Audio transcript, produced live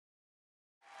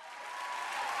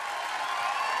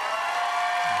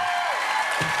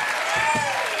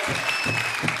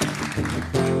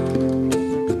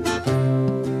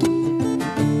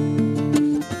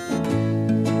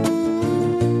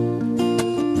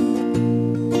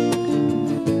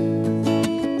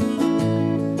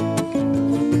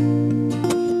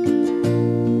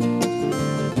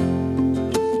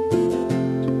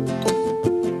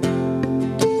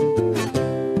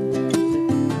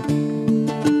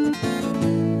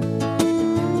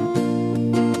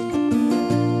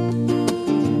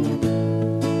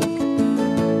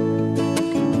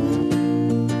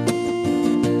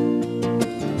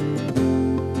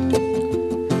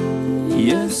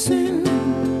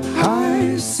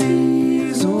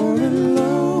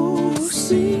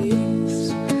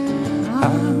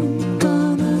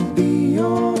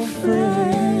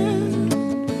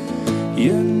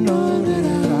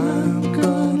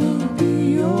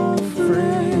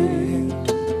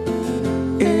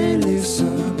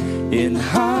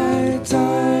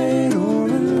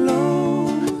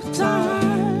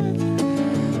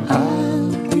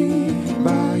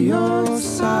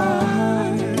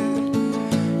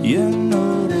You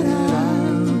know that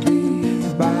I'll be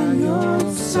by your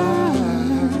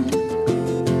side.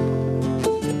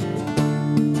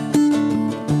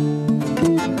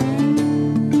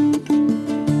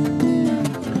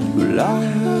 Well, I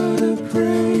heard her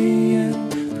praying,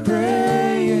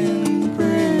 praying,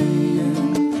 praying.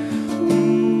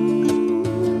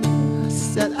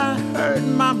 Said I heard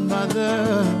my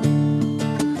mother.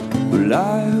 Well, I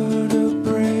heard her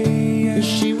praying.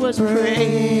 She was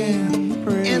praying,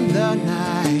 praying in the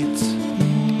night.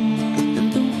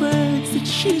 And the words that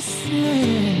she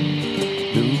said,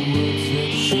 the words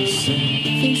that she said,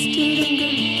 they still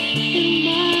linger in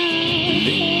my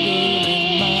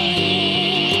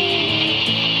head.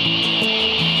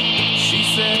 She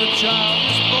said a child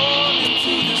is born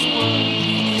into this world,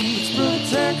 he needs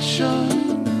protection.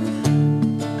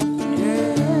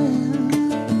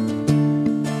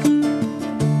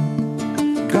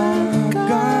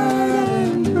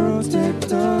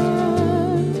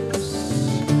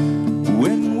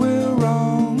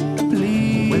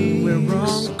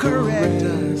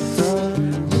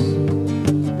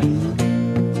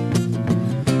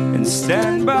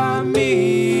 Stand by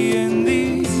me in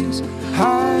these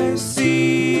high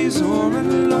seas or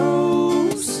in low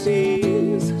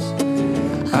seas.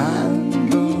 I'm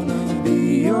gonna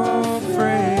be your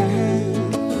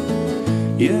friend.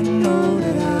 You know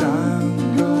that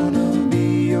I'm gonna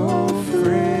be your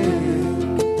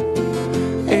friend.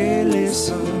 Hey,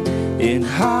 listen, in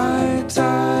high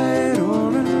tide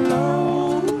or in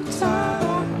low tide.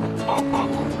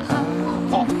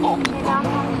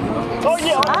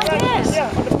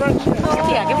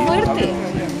 Hostia, qué fuerte.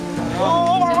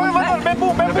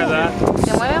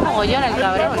 Se mueve mogollón el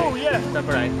cabrón. Está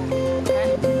por ahí.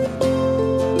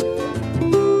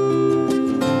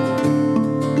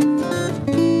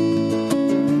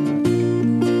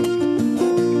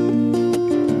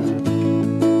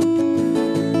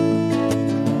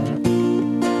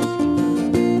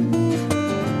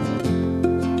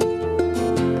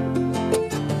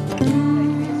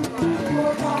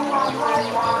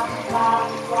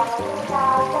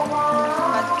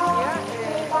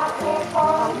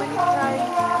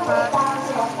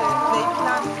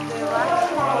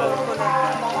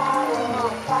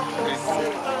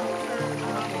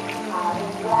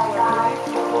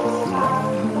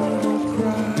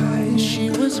 She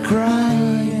was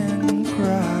crying,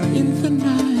 crying in the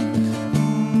night,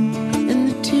 and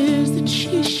the tears that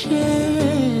she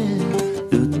shed,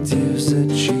 the tears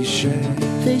that she shed,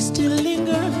 they still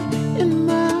linger in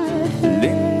my head.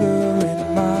 Linger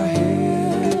in my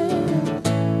head.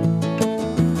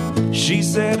 She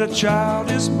said a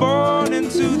child is born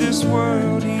into this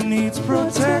world, he needs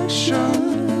protection.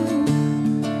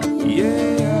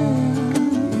 Yeah.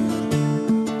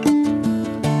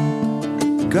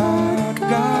 God,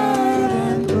 guide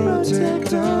and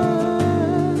protect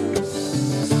us.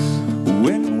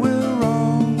 When we're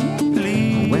wrong,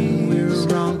 please. When we're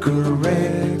wrong,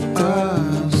 correct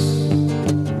us.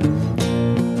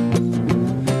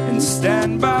 And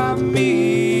stand by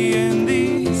me in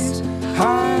these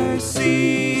high seas.